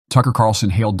Tucker Carlson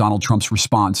hailed Donald Trump's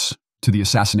response to the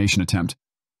assassination attempt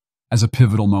as a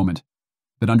pivotal moment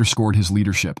that underscored his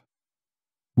leadership.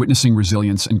 Witnessing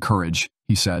resilience and courage,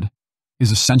 he said, is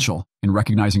essential in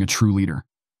recognizing a true leader.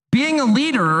 Being a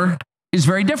leader is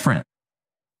very different.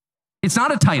 It's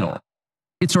not a title.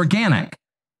 It's organic.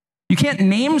 You can't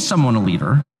name someone a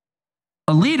leader.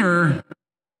 A leader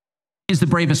is the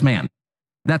bravest man.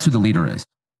 That's who the leader is.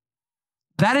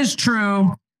 That is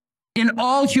true in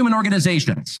all human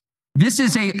organizations. This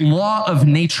is a law of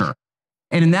nature.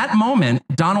 And in that moment,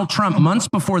 Donald Trump, months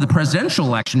before the presidential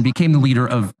election, became the leader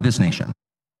of this nation.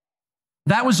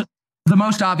 That was the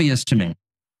most obvious to me.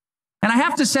 And I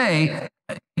have to say,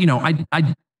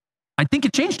 I think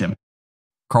it changed him.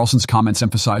 Carlson's comments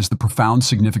emphasized the profound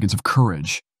significance of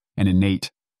courage and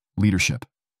innate leadership.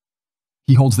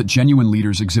 He holds that genuine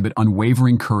leaders exhibit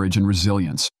unwavering courage and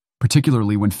resilience,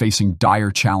 particularly when facing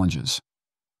dire challenges.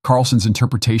 Carlson's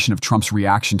interpretation of Trump's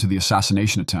reaction to the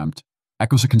assassination attempt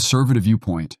echoes a conservative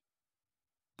viewpoint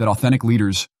that authentic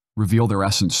leaders reveal their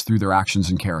essence through their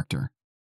actions and character.